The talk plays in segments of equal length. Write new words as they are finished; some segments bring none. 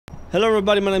Hello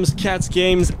everybody, my name is Cats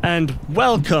Games and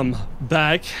welcome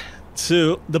back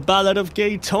to the Ballad of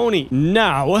Gay Tony.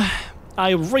 Now,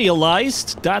 I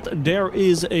realized that there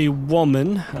is a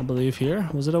woman, I believe here.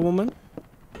 Was it a woman?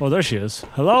 Oh, there she is.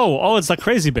 Hello! Oh, it's that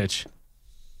crazy bitch.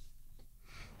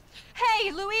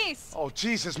 Hey, Luis! Oh,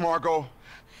 Jesus, Margot.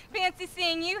 Fancy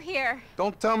seeing you here.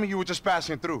 Don't tell me you were just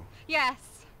passing through. Yes.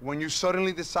 When you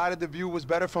suddenly decided the view was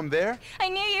better from there? I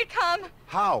knew you'd come.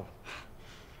 How?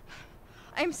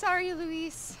 I'm sorry,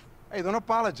 Luis. Hey, don't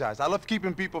apologize. I love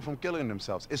keeping people from killing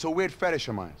themselves. It's a weird fetish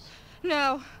of mine.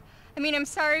 No. I mean, I'm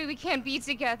sorry we can't be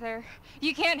together.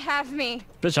 You can't have me.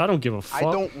 Bitch, I don't give a fuck. I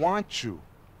don't want you.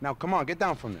 Now, come on, get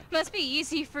down from there. Must be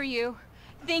easy for you.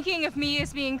 Thinking of me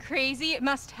as being crazy, it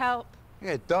must help.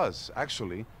 Yeah, it does,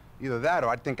 actually. Either that or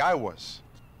I think I was.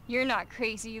 You're not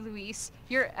crazy, Luis.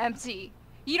 You're empty.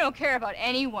 You don't care about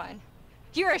anyone.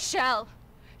 You're a shell.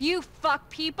 You fuck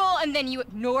people and then you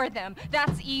ignore them.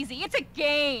 That's easy. It's a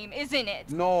game, isn't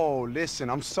it? No, listen,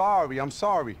 I'm sorry,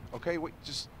 okay? Wait,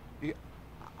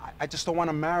 I just don't want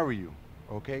to marry you,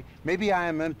 okay? Maybe I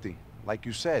am empty, like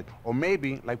you said. Or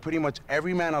maybe, like pretty much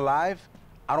every man alive,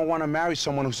 I don't want to marry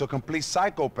someone who's a complete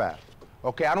psychopath.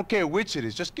 Okay, I don't care which it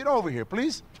is. Just get over here,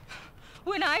 please.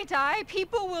 When I die,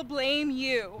 people will blame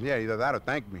you. Yeah, either that or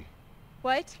thank me.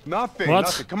 What? Nothing, What?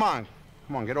 nothing. Come on,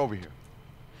 get over here.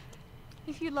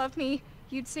 If you loved me,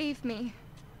 you'd save me.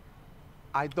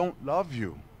 I don't love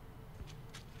you.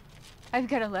 I've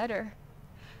got a letter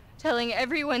telling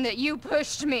everyone that you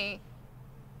pushed me.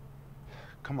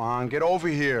 Come on, get over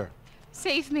here.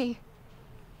 Save me.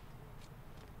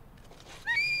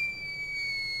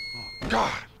 Oh,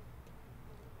 God.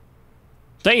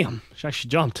 Damn, she actually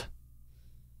jumped.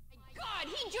 God,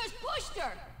 he just pushed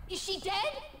her. Is she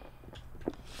dead?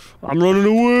 I'm running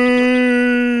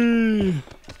away!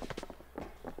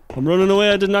 I'm running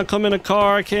away. I did not come in a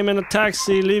car. I came in a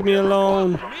taxi. Leave me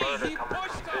alone.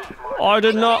 I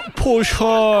did not push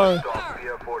her.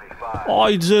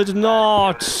 I did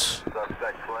not.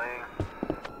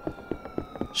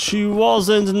 She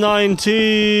wasn't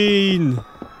 19.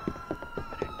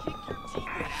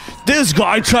 This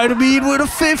guy tried to meet with a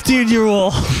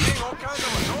 15-year-old.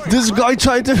 This guy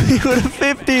tried to meet with a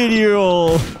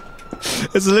 15-year-old.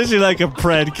 It's literally like a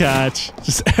prank catch.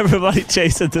 Just everybody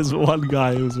chasing this one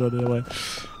guy who's running away.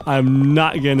 I'm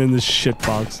not getting in this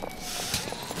shitbox.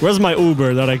 Where's my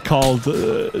Uber that I called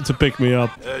to pick me up?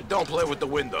 Don't play with the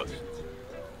windows.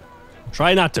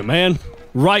 Try not to, man.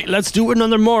 Right, let's do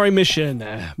another Mori mission.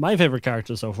 My favorite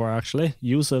character so far, actually.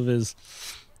 Yusuf is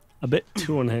a bit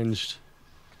too unhinged.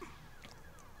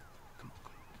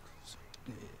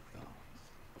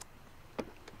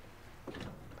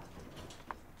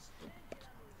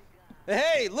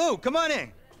 Hey, Lou, come on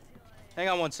in. Hang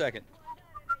on one second.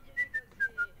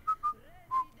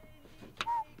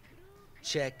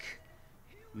 Check.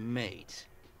 Mate.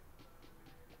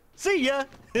 See ya!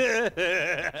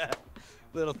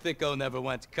 Little thicko never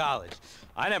went to college.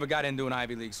 I never got into an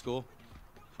Ivy League school.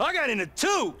 I got into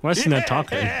two! Why isn't that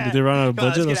talking? Did they run out of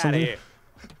budget or something?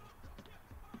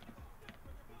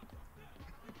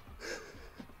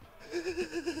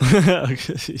 Okay,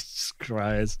 Jesus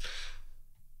Christ.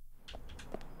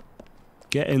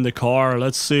 Get in the car,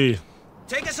 let's see.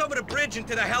 Take us over the bridge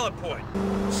into the heliport.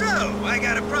 So, I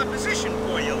got a proposition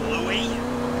for you, Louie.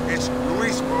 It's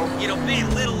Luis, bro. It'll be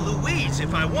little Louise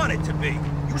if I want it to be.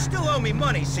 You still owe me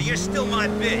money, so you're still my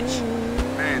bitch.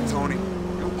 Man, Tony,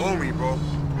 you owe me, bro.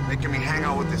 Making me hang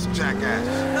out with this jackass.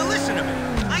 Now listen to me.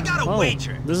 I got a Oh,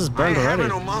 wager. this is I burned ain't already.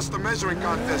 having no monster measuring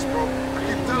contest, bro. I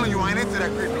keep telling you, I ain't into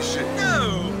that creepy shit.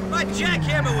 No, my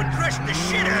jackhammer would crush the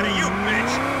shit out of you,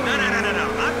 bitch. No.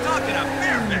 I'm talking a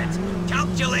fair bet.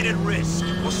 Calculated risk.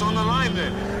 What's on the line,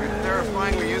 then? You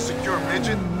terrifyingly insecure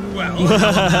midget? Well, how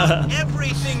about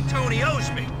everything Tony owes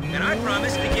me, and I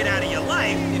promise to get out of your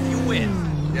life if you win.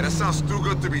 Yeah, that sounds too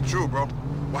good to be true, bro.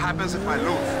 What happens if I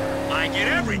lose? I get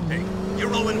everything. You're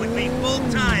rolling with me full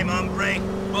time, hombre.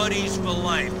 Buddies for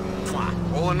life.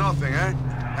 Mwah. All or nothing, eh?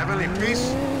 Heavenly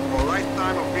peace, or a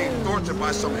lifetime of being tortured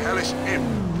by some hellish imp.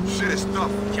 Shit is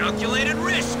tough. Calculated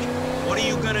risk. What are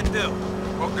you gonna do?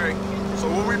 Okay, so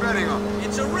what we betting on?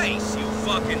 It's a race, you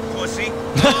fucking pussy.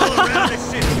 All around the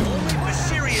city, only for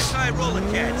serious high roller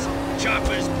cats.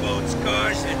 Choppers, boats,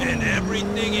 cars, and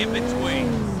everything in between.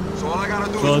 So all I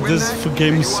gotta do Well, is win this that,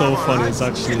 game and is you so have our funny. eyes? It's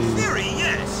actually In theory,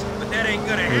 yes, but that ain't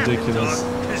gonna ridiculous.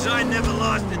 happen, dog. Cause I never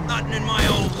lost at nothing in my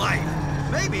whole life.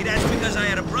 Maybe that's because I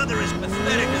had a brother as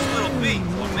pathetic as Little B.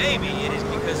 Or maybe it is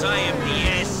because I am the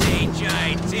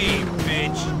S-H-I-T,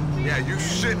 bitch. Yeah, you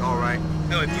shit, all right.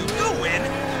 Now, if you do win,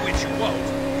 which you won't,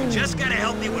 you Just gotta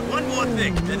help me with one more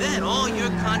thing, and then all your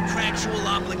contractual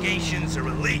obligations are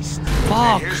released.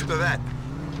 Fuck. Here's to that.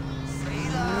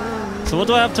 So what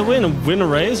do I have to win? Win a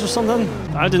race or something?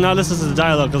 I did not listen to the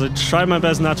dialogue because I tried my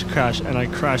best not to crash, and I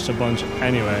crashed a bunch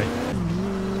anyway.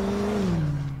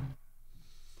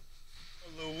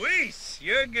 Luis,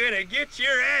 you're gonna get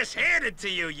your ass handed to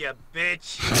you, you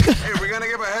bitch. Hey, we're gonna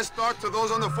give a head start to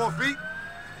those on the 4 feet?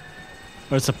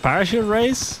 Or it's a parachute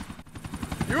race?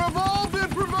 You have all been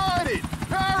provided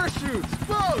parachutes,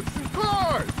 boats, and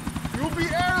cars. You will be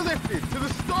airlifted to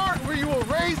the start where you will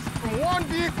race from one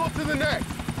vehicle to the next.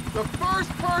 The first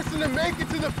person to make it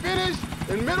to the finish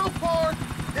in Middle Park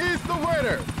is the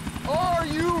winner. Are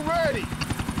you ready?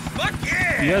 Fuck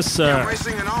yeah! Yes, sir. I'm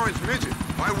racing an orange midget.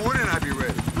 Why wouldn't I be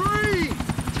ready? 3,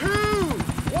 2,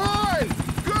 1,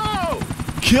 go!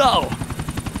 Go!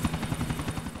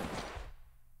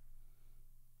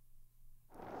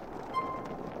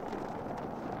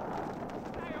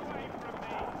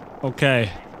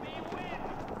 Okay.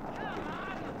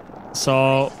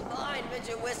 So,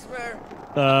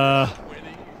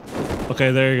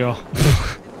 okay, there you go.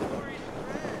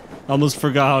 Almost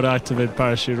forgot how to activate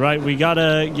parachute. Right, we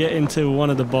gotta get into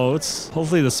one of the boats.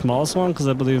 Hopefully the smallest one, because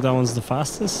I believe that one's the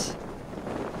fastest.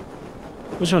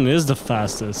 Which one is the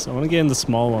fastest? I want to get in the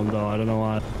small one, though. I don't know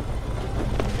why.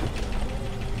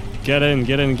 Get in,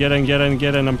 get in, get in, get in,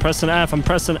 get in. I'm pressing F, I'm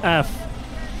pressing F.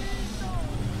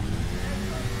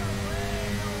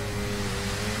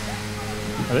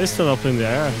 Are they still up in the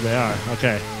air? They are.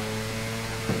 Okay.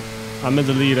 I'm in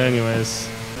the lead anyways.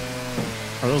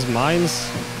 Are those mines?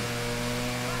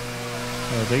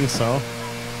 I think so.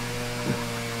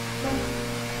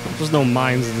 There's no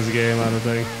mines in this game, I don't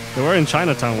think. They were in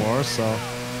Chinatown Wars, so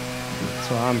that's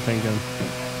what I'm thinking.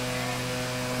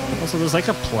 Also, there's like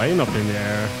a plane up in the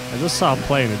air. I just saw a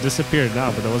plane. It disappeared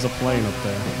now, but there was a plane up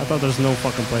there. I thought there's no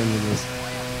fucking plane in this.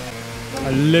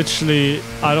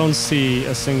 I don't see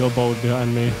a single boat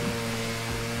behind me.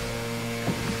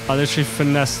 I literally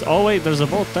finessed. Oh wait, there's a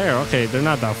boat there. Okay, they're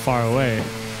not that far away.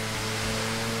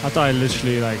 I thought I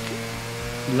literally like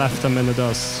left them in the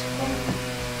dust.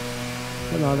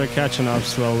 But no, they're catching up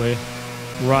slowly.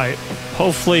 Right.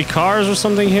 Hopefully cars or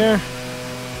something here.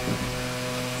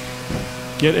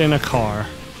 Get in a car.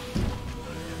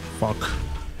 Fuck.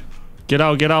 Get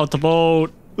out the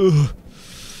boat. Ugh.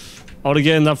 Out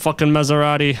again, that fucking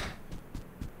Maserati.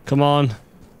 Come on.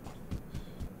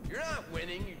 You're not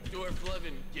winning, you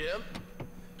dwarf-loving gimp.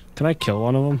 Can I kill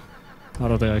one of them? I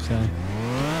don't think I can.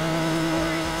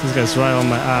 This guy's right on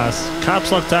my ass.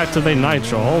 Caps lock to activate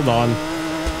nitro. Hold on.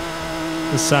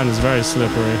 This sand is very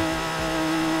slippery.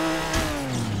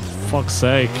 Fuck's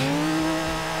sake.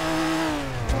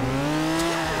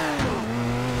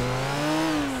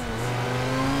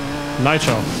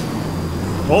 Nitro.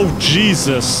 Oh,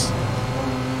 Jesus.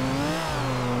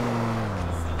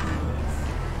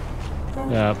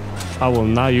 Yeah, I will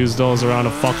not use those around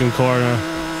a fucking corner.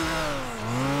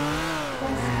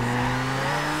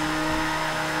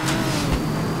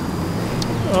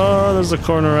 Oh, there's a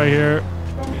corner right here.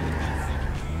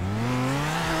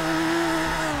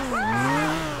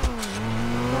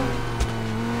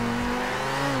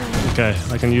 Okay,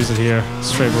 I can use it here.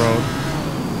 Straight road.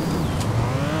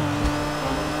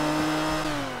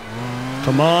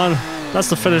 Come on. That's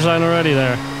the finish line already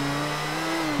there.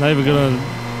 Not even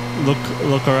gonna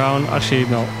look around. Actually,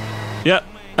 no. Yeah,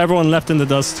 everyone left in the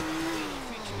dust.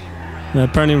 I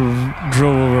apparently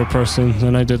drove over a person,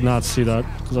 and I did not see that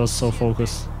because I was so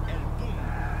focused.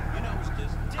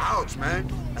 Ouch, man.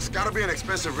 That's gotta be an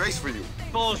expensive race for you.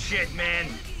 Bullshit, man.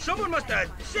 Someone must have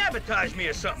sabotaged me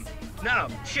or something. No,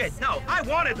 shit, no. I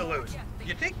wanted to lose.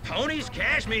 You think Tony's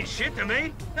cash means shit to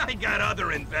me? I got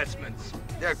other investments.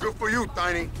 Yeah, good for you,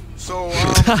 Tiny. So,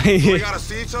 Tiny. we gotta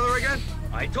see each other again?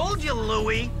 I told you,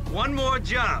 Louie. One more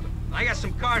job. I got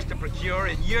some cars to procure,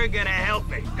 and you're gonna help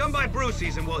me. Come by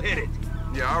Brucey's and we'll hit it.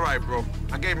 Yeah, all right, bro.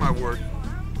 I gave my word.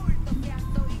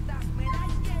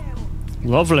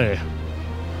 Lovely.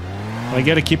 I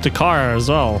get to keep the car as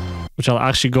well, which I'll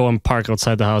actually go and park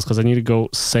outside the house because I need to go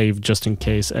save just in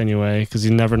case anyway, because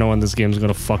you never know when this game's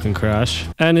gonna fucking crash.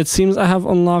 And it seems I have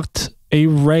unlocked a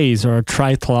race or a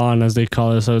triathlon as they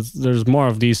call it, so there's more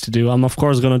of these to do. I'm of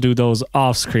course gonna do those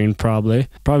off screen probably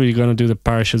gonna do the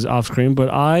parachutes off screen, but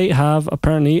I have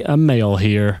apparently a male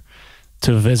here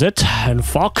to visit and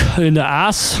fuck in the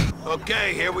ass.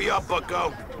 Okay, here we are, bucko.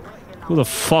 Who the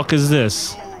fuck is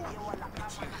this?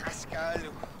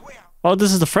 Oh,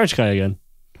 this is the French guy again.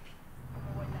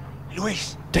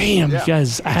 Luis. Damn, yeah. He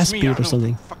has ass beard or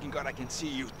something. Thank fucking God I can see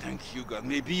you. Thank you, God.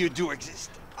 Maybe you do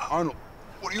exist. Arnold,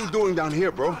 what are you doing down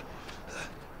here, bro?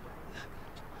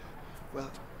 Well,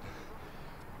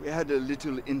 We had a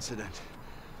little incident.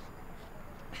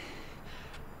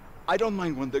 I don't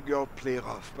mind when the girl play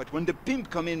rough, but when the pimp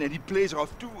come in and he plays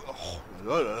rough too, oh,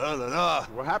 la, la, la, la.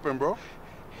 What happened, bro?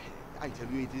 I tell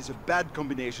you, it is a bad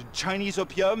combination. Chinese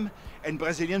opium and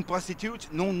Brazilian prostitutes.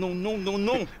 No, no, no, no,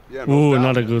 no. Yeah, Ooh, doubt.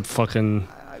 not a good fucking...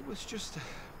 I was just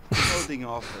holding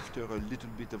off after a little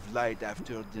bit of light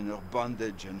after dinner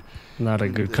bondage, and Not a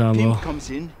when good the combo. pimp comes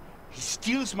in, he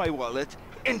steals my wallet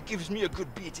and gives me a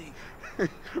good beating.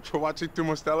 For watching too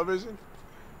much television?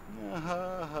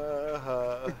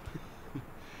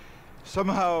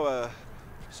 Somehow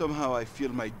I feel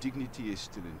my dignity is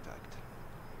still intact.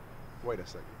 Wait a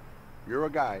second. You're a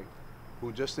guy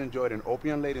who just enjoyed an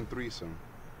opium-laden threesome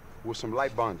with some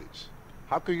light bondage.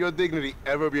 How could your dignity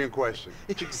ever be in question?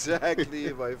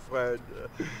 Exactly, my friend.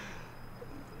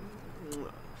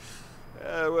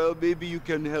 Well, maybe you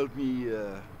can help me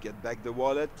get back the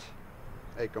wallet.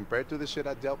 Hey, compared to the shit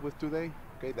I dealt with today,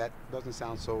 okay, that doesn't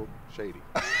sound so shady.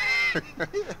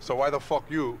 So why the fuck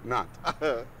you not?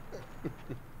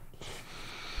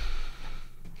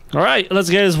 All right, let's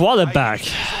get his wallet back.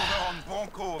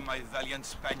 My valiant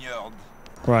Spaniard.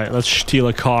 Right, let's steal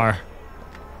a car.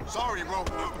 Sorry, bro.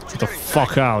 Get the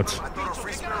fuck out.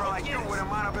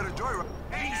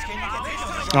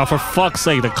 Oh, for fuck's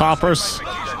sake, the coppers.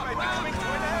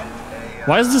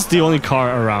 Why is this the only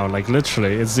car around? Like,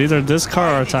 literally, it's either this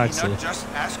car or a taxi. Just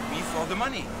ask me for the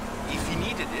money. If he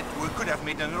needed it, we could have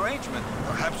made an arrangement.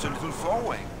 Perhaps a little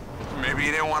four-way. Maybe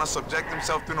he didn't want to subject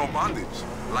himself to no bondage,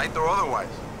 light or otherwise.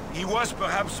 He was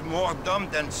perhaps more dumb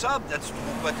than sub, that's true,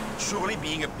 but surely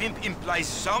being a pimp implies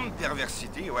some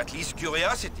perversity, or at least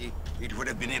curiosity. It would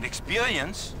have been an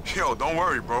experience. Yo, don't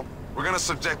worry, bro. We're gonna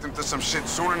subject him to some shit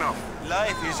soon enough.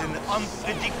 Life is an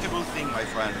unpredictable thing, my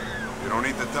friend. You don't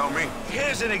need to tell me.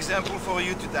 Here's an example for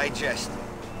you to digest.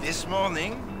 This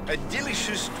morning, a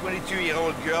delicious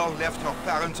 22-year-old girl left her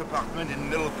parents' apartment in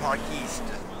Middle Park East.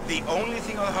 The only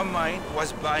thing on her mind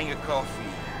was buying a coffee.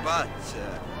 But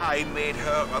I made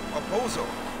her a proposal.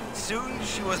 Soon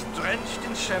she was drenched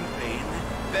in champagne,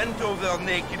 bent over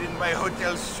naked in my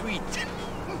hotel suite.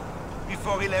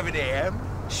 Before 11 a.m.,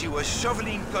 she was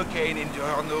shoveling cocaine into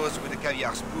her nose with a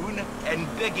caviar spoon and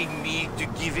begging me to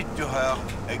give it to her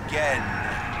again.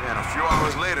 Yeah, and a few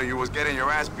hours later, you was getting your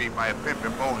ass beat by a pimp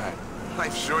in Bowhat.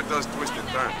 Life sure does twist and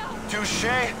turn.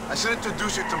 Touché. I should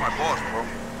introduce you to my boss, bro.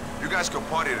 You guys could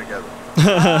party together.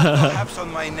 Perhaps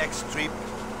on my next trip.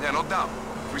 Yeah, no doubt.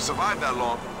 If we survive that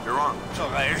long, you're on.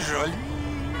 Très joli.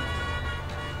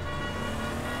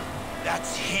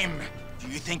 That's him. Do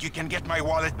you think you can get my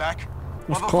wallet back?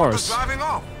 Of course. Driving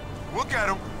off. Look at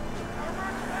him.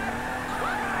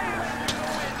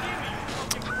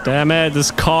 Damn it,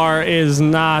 this car is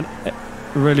not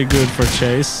really good for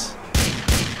chase.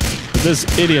 This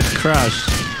idiot crashed.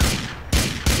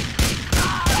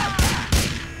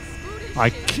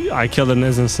 I killed an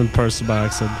innocent person by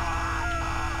accident.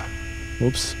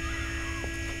 Oops.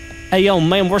 Hey, yo,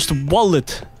 man, where's the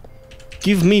wallet?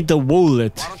 Give me the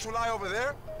wallet. Why don't you lie over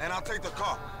there, and I'll take the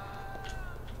car.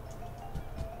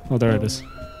 Oh, there it is.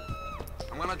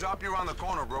 I'm gonna drop you around the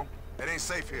corner, bro. It ain't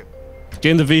safe here. Get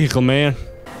in the vehicle, man.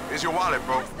 Here's your wallet,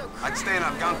 bro. I'd stay in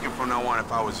Algonquin from now on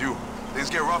if I was you. Things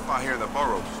get rough out here in the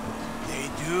boroughs. They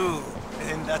do.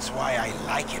 And that's why I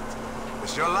like it.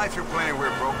 It's your life you're playing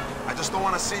with, bro. I just don't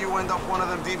want to see you end up one of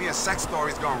them deviant sex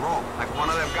stories gone wrong. Like one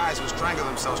of them guys who strangled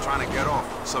themselves trying to get off.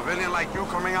 Civilian like you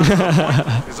coming out to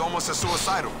the point is almost as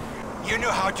suicidal. You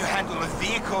know how to handle a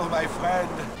vehicle, my friend.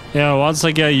 Yeah, once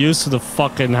I get used to the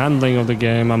fucking handling of the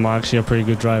game, I'm actually a pretty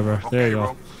good driver. Okay, There you go.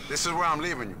 bro. This is where I'm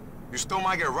leaving you. You still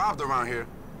might get robbed around here,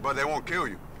 but they won't kill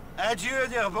you. Adieu,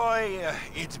 dear boy.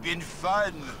 It's been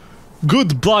fun.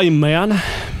 Goodbye, man.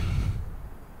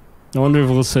 I wonder if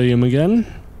we'll see him again.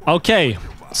 Okay,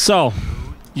 so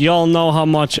y'all know how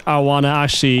much I want to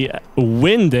actually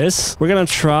win this. We're gonna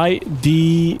try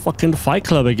the fucking Fight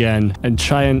Club again and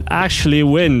try and actually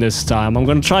win this time. I'm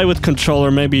gonna try with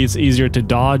controller. Maybe it's easier to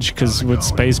dodge because with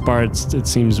spacebar it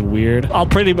seems weird.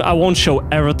 I won't show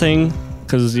everything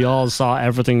because y'all saw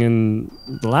everything in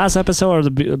the last episode or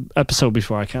the episode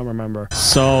before. I can't remember.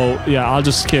 So yeah, I'll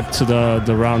just skip to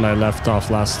the round I left off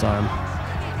last time.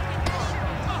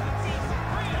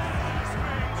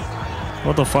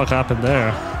 What the fuck happened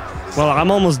there? Well, I'm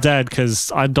almost dead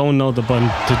because I don't know the button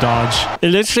to dodge.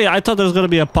 Literally, I thought there was going to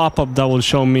be a pop-up that will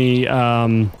show me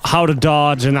how to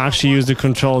dodge and actually use the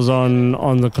controls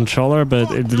on the controller, but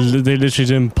they literally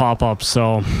didn't pop up,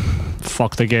 so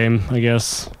fuck the game, I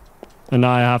guess. And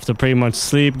now I have to pretty much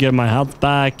sleep, get my health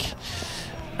back,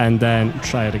 and then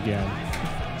try it again.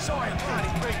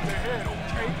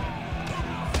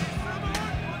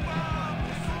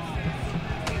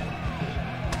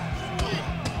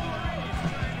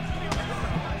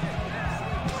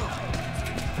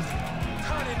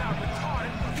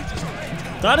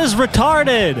 That is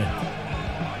retarded.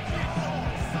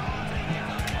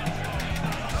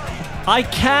 I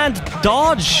can't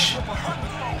dodge.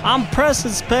 I'm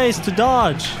pressing space to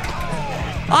dodge.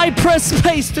 I press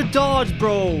space to dodge,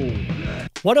 bro.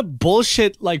 What a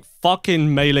bullshit, like,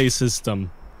 fucking melee system.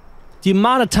 The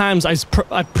amount of times I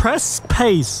press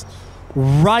space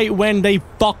right when they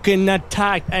fucking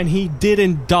attacked and he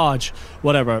didn't dodge.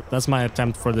 Whatever, that's my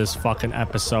attempt for this fucking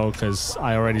episode because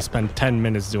I already spent 10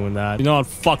 minutes doing that. You know what,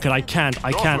 fuck it, I can't.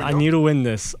 I need to win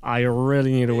this. I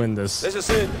really need to win this.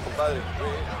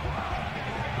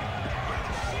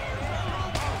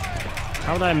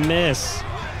 How did I miss?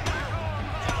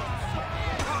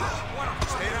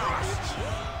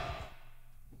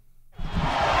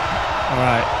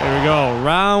 Alright, here we go.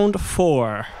 Round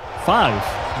 4. 5,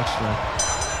 actually.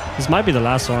 This might be the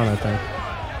last one, I think.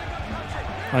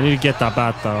 I need to get that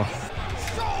bat, though.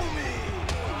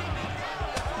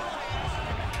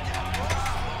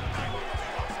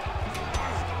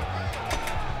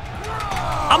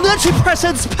 I'm literally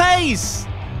pressing space!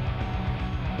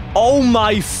 Oh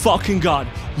my fucking god.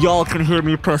 Y'all can hear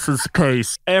me pressing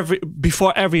space.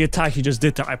 Before every attack he just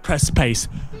did there, I press space.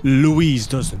 Louise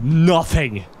does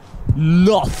nothing.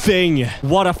 Nothing.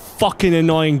 What a fucking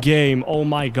annoying game. Oh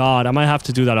my god. I might have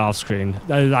to do that off screen.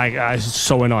 It's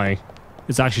so annoying.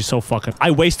 It's actually so fucking...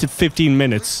 I wasted 15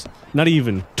 minutes. Not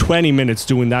even 20 minutes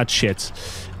doing that shit.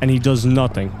 And he does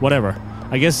nothing. Whatever.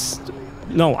 I guess...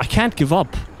 No, I can't give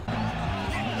up.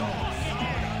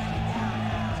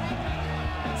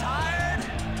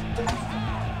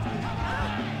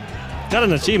 Got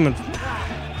an achievement.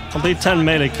 Complete 10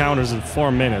 melee counters in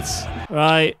 4 minutes.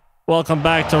 Right. Welcome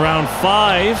back to round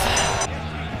 5.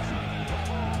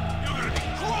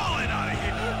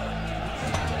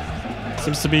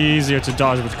 Seems to be easier to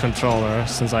dodge with the controller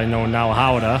since I know now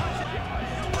how to.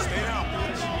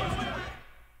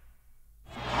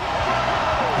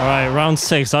 Alright, round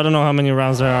 6. I don't know how many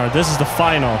rounds there are. This is the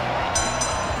final.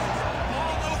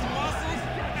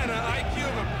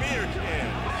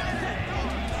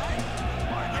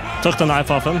 Took the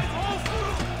knife off him.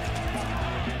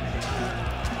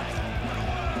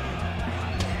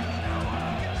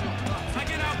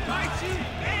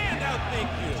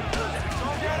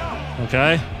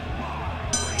 Okay.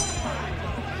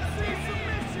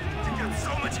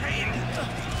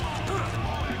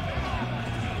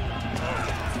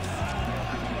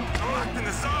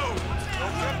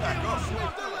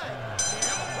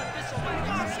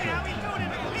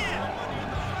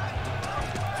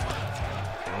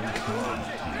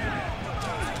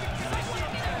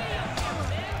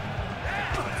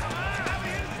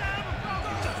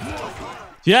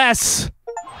 Yes!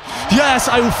 Yes,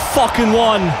 I fucking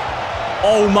won!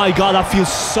 Oh my god, that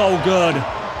feels so good.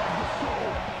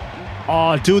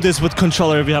 Oh, do this with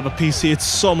controller if you have a PC. It's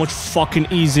so much fucking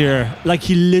easier. Like,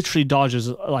 he literally dodges,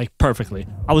 like, perfectly.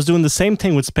 I was doing the same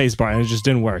thing with spacebar and it just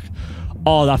didn't work.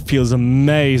 Oh, that feels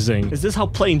amazing. Is this how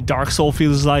playing Dark Souls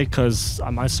feels like? Because I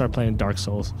might start playing Dark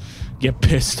Souls. Get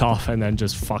pissed off and then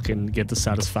just fucking get the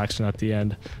satisfaction at the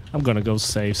end. I'm gonna go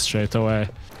save straight away.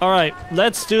 Alright,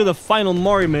 let's do the final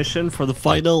Mori mission for the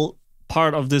final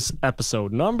part of this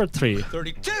episode. Number 3.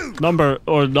 32! Number,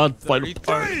 or not final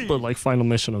part, but like final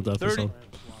mission of the episode.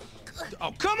 30.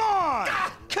 Oh, come on!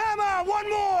 Come on, one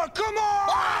more! Come on!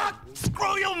 Ah,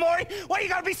 screw you, Mori! Why you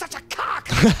gotta be such a cock?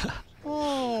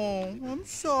 Oh, I'm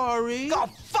sorry. Oh,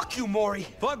 fuck you, Mori!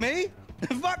 Fuck me?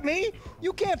 Fuck me?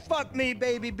 You can't fuck me,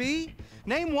 baby B.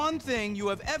 Name one thing you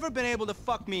have ever been able to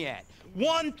fuck me at.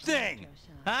 One thing,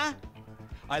 huh?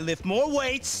 I lift more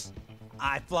weights.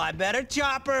 I fly better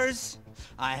choppers.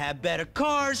 I have better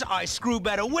cars. I screw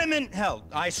better women. Hell,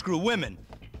 I screw women.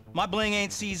 My bling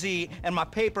ain't CZ, and my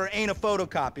paper ain't a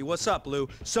photocopy. What's up, Lou?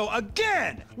 So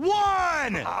again, 1!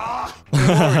 I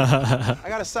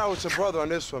gotta side with your brother on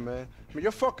this one, man. I mean,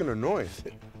 you're fucking annoying. I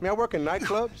mean, I work in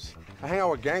nightclubs. I hang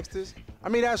out with gangsters. I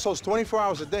meet assholes 24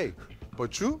 hours a day.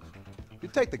 But you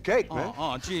take the cake, man.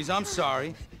 Oh, geez, I'm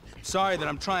sorry. Sorry that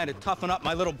I'm trying to toughen up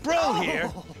my little bro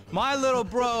here. My little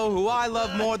bro who I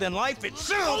love more than life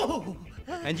itself.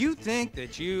 And you think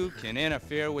that you can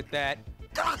interfere with that?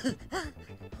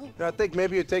 Yeah, I think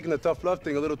maybe you're taking the tough love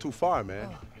thing a little too far,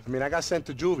 man. I mean, I got sent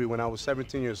to juvie when I was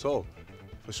 17 years old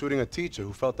for shooting a teacher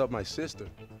who felt up my sister.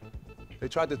 They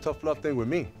tried the tough love thing with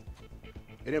me.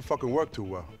 It didn't fucking work too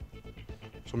well.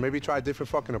 So maybe try a different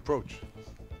fucking approach.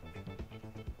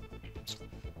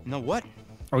 You know what?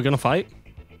 Are we gonna fight?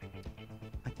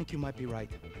 I think you might be right.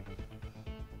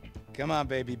 Come on,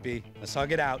 baby B. Let's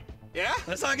hug it out. Yeah?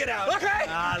 Let's hug it out. Okay!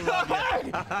 I love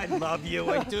you. I love you.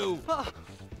 I do.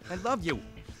 I love you.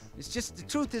 It's just, the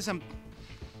truth is I'm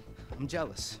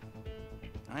jealous.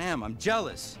 I am. I'm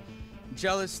jealous. I'm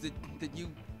jealous that you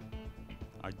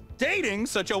are dating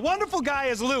such a wonderful guy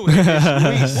as Louis.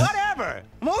 Luis, whatever.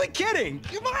 I'm only kidding.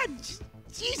 Come on.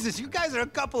 Jesus, you guys are a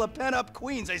couple of pent-up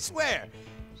queens, I swear.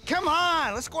 Come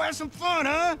on, let's go have some fun,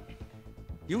 huh?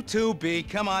 You too, B.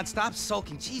 Come on, stop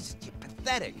sulking. Jesus, you're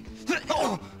pathetic.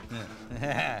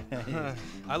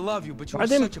 I love you, but you're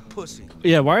such a pussy.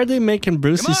 Yeah, why are they making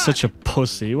Brucey such a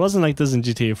pussy? It wasn't like this in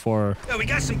GTA 4. Yeah, we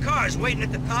got some cars waiting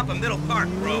at the top of Middle Park,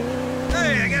 bro.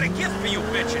 Hey, I got a gift for you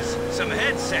bitches. Some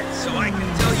headsets, so I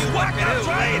can tell you what to do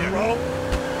later, bro.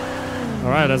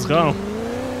 Alright, let's go.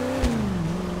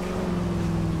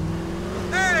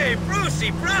 Hey,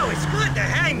 Brucey, bro, it's good to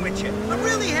hang with you. I'm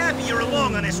really happy you're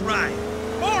along on this ride.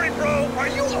 Maury, bro, are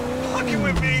you fucking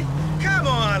with me? Come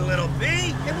on, little B.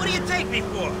 Hey, what do you take me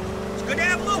for? It's good to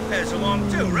have Lopez along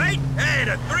too, right? Hey,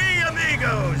 the three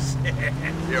amigos.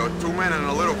 Yo, 2 men and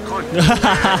a little cunt.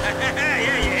 Yeah,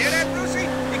 you hear that, Brucey?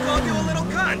 He called you a little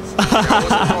cunt. Yeah, I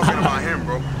wasn't talking about him,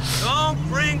 bro. Don't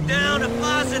bring down the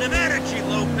positive energy,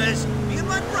 Lopez. Me and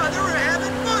my brother are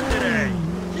having fun today.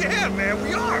 Yeah, man,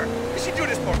 we are. We should do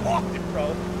this more often,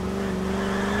 bro.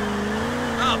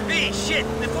 Oh, B, shit.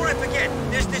 Before I forget,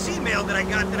 there's this email that I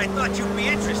got that I thought you'd be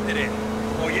interested in.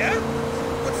 Oh, yeah?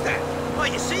 What's that?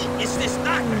 Well, you see, it's this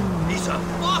doctor. He's a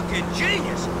fucking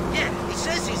genius. Yeah, he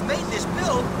says he's made this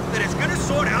pill that is gonna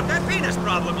sort out that Venus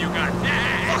problem you got.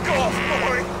 Fuck off,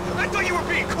 boy. I thought you were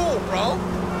being cool, bro.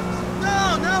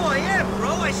 No, I am, bro.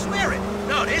 I swear it.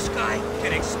 No, this guy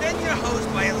can extend your hose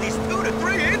by at least 2 to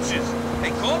 3 inches.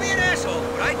 They call me an asshole,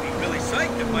 but I'd be really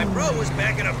psyched if my bro was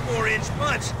packing a 4-inch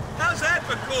punch. How's that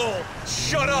for cool?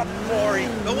 Shut up, Maury.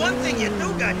 The one thing you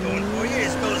do got going for you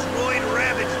is those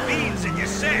roid-ravaged beans in your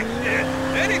sack.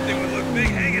 Anything would look big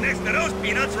hanging next to those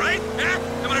peanuts, right? Huh?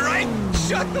 Am I right?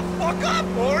 Shut the fuck up,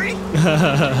 Maury.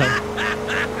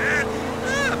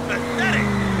 Pathetic.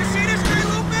 You see this guy,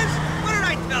 Lopez? What did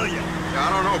I tell you? Yeah, I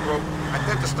don't know, bro. I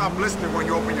tend to stop listening when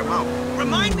you open your mouth.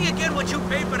 Remind me again what you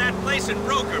paid for that place in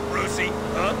Broker, Brucey.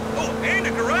 Huh? Oh, and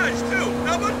the garage, too.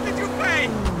 How much did you pay?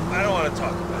 I don't want to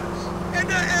talk about it. And,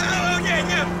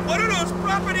 yeah. What are those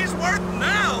properties worth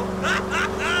now?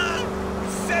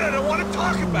 Said I don't want to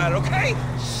talk about it, okay?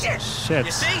 Shit.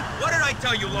 You see? What did I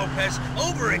tell you, Lopez?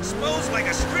 Overexposed like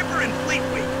a stripper in Fleet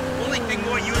Week. Only thing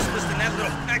more useless than that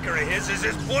little pecker of his is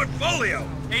his portfolio.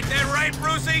 Ain't that right,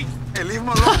 Brucey? Hey, leave him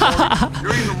alone, Maury.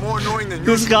 You're even more annoying than you.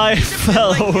 This guy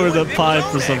fell over the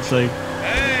pipe or something.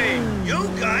 Hey, you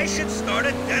guys should start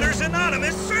a Debtors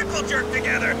Anonymous circle jerk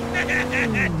together.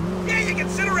 Yeah, you can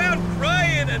sit around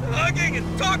crying and hugging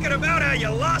and talking about how you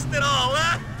lost it all,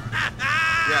 huh?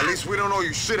 Yeah, at least we don't owe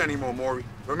you shit anymore, Maury.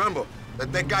 Remember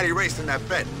that got erased in that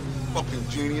bet. Fucking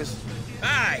genius.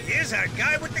 Ah, here's our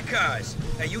guy with the cars.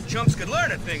 Now you chumps could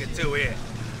learn a thing or two here.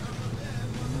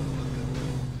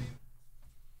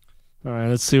 All right,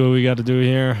 let's see what we got to do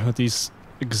here with these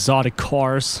exotic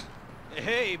cars.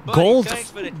 Hey,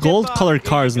 buddy, gold-colored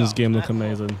cars in this game look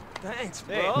amazing. Thanks,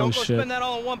 bro. No Don't shit. go spend that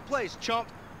all in one place, chump.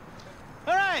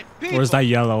 All right, people. Or is that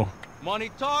yellow? Money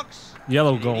talks.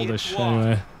 Yellow goldish,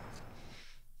 anyway.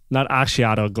 Not actually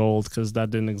out of gold, because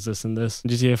that didn't exist in this.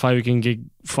 GTA 5, you can get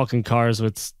fucking cars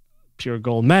with pure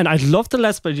gold. Man, I'd love to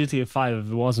Let's Play GTA 5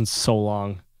 if it wasn't so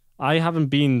long. I haven't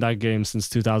been that game since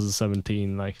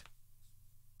 2017, like.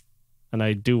 And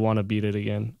I do want to beat it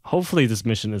again. Hopefully this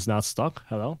mission is not stuck.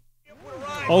 Hello?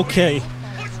 Okay.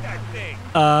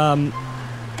 I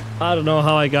don't know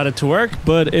how I got it to work,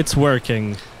 but it's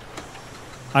working.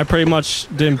 I pretty much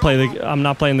didn't play I'm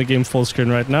not playing the game full screen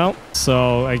right now.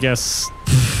 So I guess...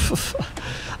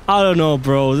 I don't know,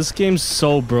 bro. This game's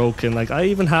so broken. Like, I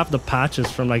even have the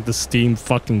patches from, like, the Steam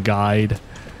fucking guide.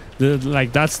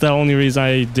 Like, that's the only reason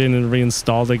I didn't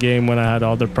reinstall the game when I had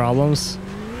other problems.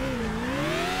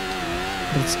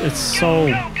 It's so...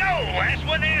 Go! Last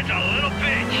one there's a little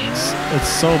bitch! It's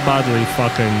so badly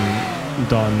fucking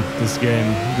done, this game,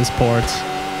 this port.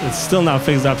 It's still not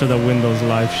fixed after the Windows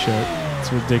Live shit.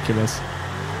 It's ridiculous.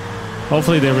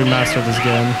 Hopefully they remaster this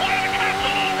game.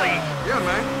 Yeah,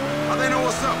 man. How they know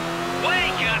what's up?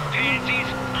 Wake up, pansies!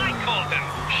 I called them.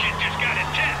 Shit just got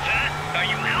intense, huh? Are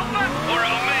you Alpha or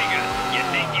Omega? You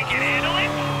think you can handle it?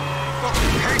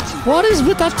 Fucking hate you. What is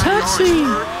with that taxi?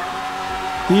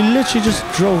 He literally just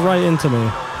drove right into me.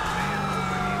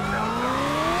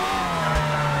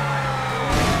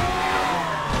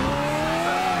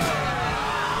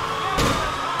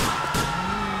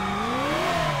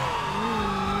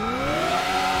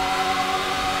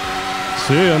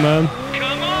 See ya, man.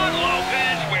 Come on,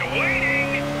 Lopez, we're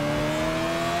waiting.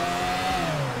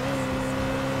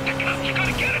 The cops are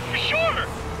gonna get it for sure.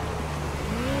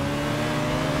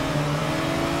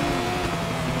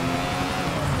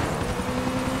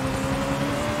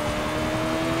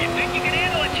 think you can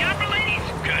handle a chopper, ladies?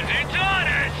 Cause it's on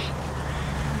us.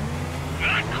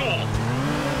 Not cool.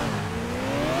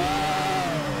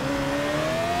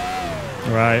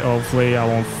 Right, hopefully I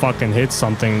won't fucking hit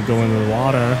something and go into the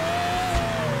water.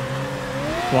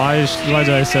 Why did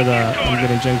I say that? I'm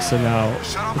gonna jinx it now.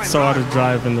 It's so hard to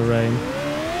drive in the rain.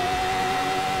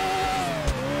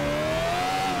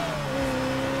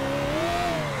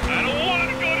 I don't want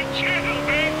to go to jail,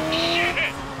 man. Shit.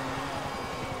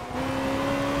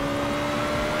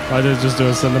 Why did it just do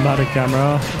a cinematic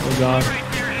camera? Oh god.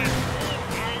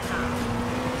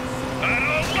 I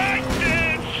don't like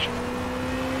this.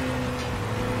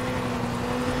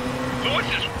 Lewis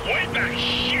is way back.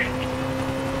 Shit.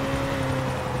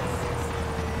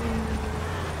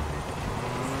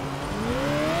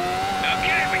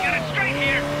 Okay, we got it straight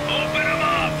here. Open them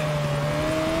up.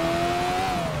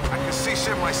 I can see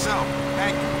shit myself.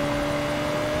 Thank you.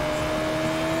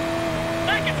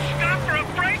 I can stop for a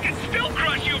break and still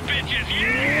crush you bitches.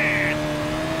 Yeah.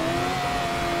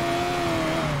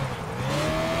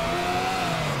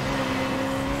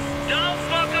 Don't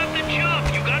fuck up the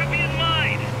jump. You gotta be in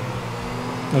line.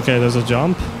 Okay, there's a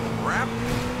jump. Ramp,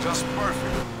 just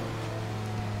perfect.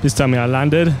 Please tell me I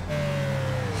landed.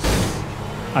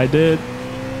 I did.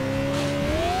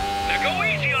 Now go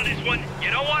easy on this one.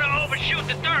 You don't want to overshoot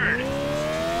the third.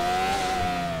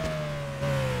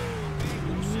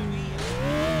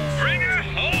 Bring her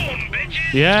home,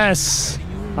 bitches. Yes!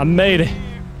 I made it.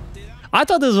 I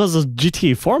thought this was a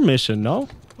GTA 4 mission, no?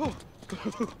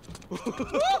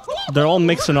 They're all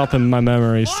mixing up in my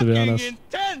memories, to be honest.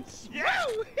 Intense.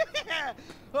 Yeah.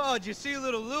 Oh, did you see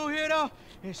little Lou here, though?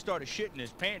 He started shitting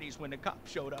his panties when the cop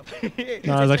showed up.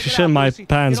 No, I was actually shitting my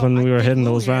pants when we were hitting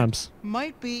those ramps.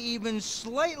 Might be even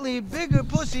slightly bigger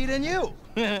pussy than you.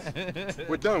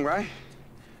 We're done, right?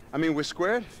 I mean, we're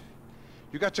squared.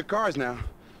 You got your cars now.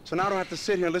 So now I don't have to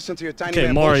sit here and listen to your tiny Okay,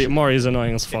 man Maury's bullshit.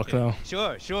 annoying as fuck now.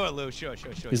 Sure, Lou, sure.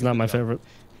 He's not my favorite.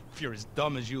 If you're as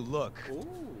dumb as you look.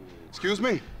 Excuse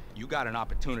me? You got an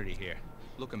opportunity here.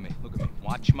 Look at me.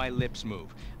 Watch my lips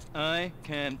move. I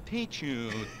can teach you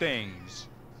things.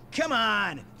 Come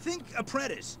on, think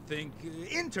apprentice, think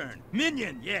intern,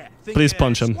 minion, yeah. Think, Please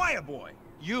punch him. Squire boy.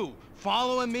 You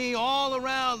following me all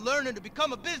around, learning to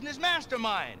become a business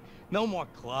mastermind. No more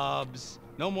clubs,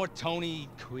 no more Tony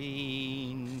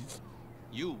Queen.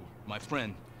 You, my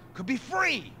friend, could be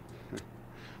free.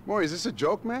 Maury, is this a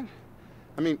joke, man?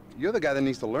 I mean, you're the guy that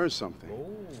needs to learn something.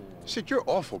 Shit, you're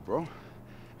awful, bro. I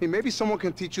mean, maybe someone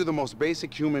can teach you the most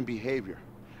basic human behavior.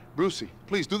 Brucey,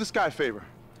 please do this guy a favor.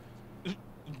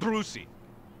 Brucey.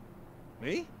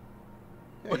 Me?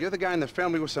 Yeah, you're the guy in the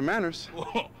family with some manners.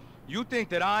 Whoa. You think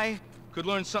that I could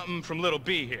learn something from little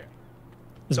B here?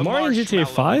 Is Maury in GTA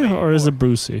 5 or is it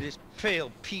Brucey? This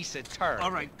pale piece of turd.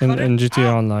 All right, In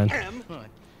GTA Online.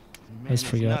 Let's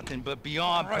forget. Nothing but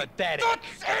beyond pathetic.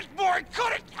 That's it, boy!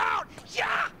 Cut it out!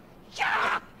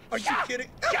 Yeah! Are you kidding?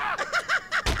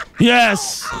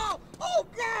 Yes! Oh,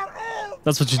 God! Oh,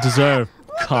 That's what you deserve,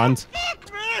 cunt.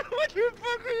 fuck, man! What the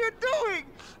fuck are you doing?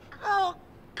 Oh,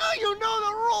 God, you know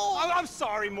the rules! I'm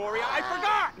sorry, Maury. I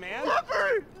forgot, man.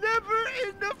 Never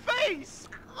in the face!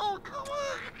 Oh, come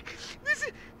on!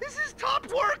 This is top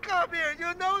work up here.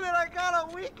 You know that I got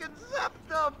a weakened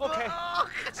septum. Okay. Oh,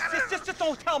 Just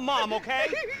don't tell Mom,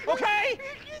 okay? Okay?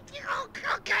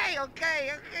 Okay.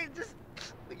 Just,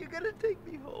 you're gonna take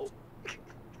me home.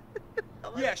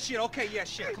 Yeah, shit.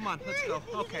 Come on, let's go.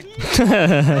 Okay.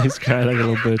 He's crying like a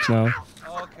little bitch now.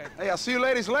 Okay. Hey, I'll see you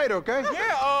ladies later, okay?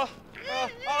 Yeah,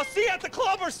 I'll see you at the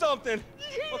club or something.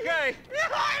 Okay.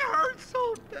 I hurt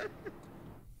so bad.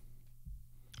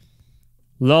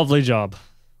 Lovely job.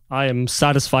 I am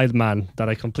satisfied, man, that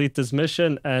I complete this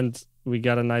mission and we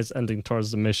got a nice ending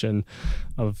towards the mission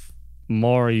of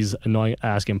Maury's annoying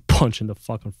ass getting punched in the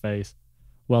fucking face.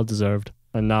 Well deserved.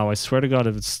 And now, I swear to God,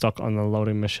 if it's stuck on the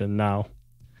loading mission now,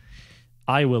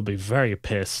 I will be very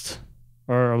pissed.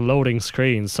 Or a loading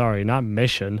screen, sorry, not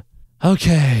mission.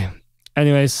 Okay.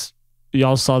 Anyways,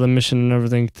 y'all saw the mission and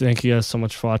everything. Thank you guys so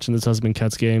much for watching. This has been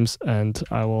Cats Games, and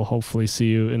I will hopefully see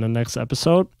you in the next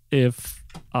episode if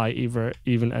I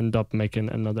even end up making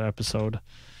another episode,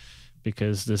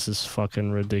 because this is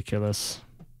fucking ridiculous.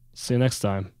 See you next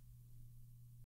time.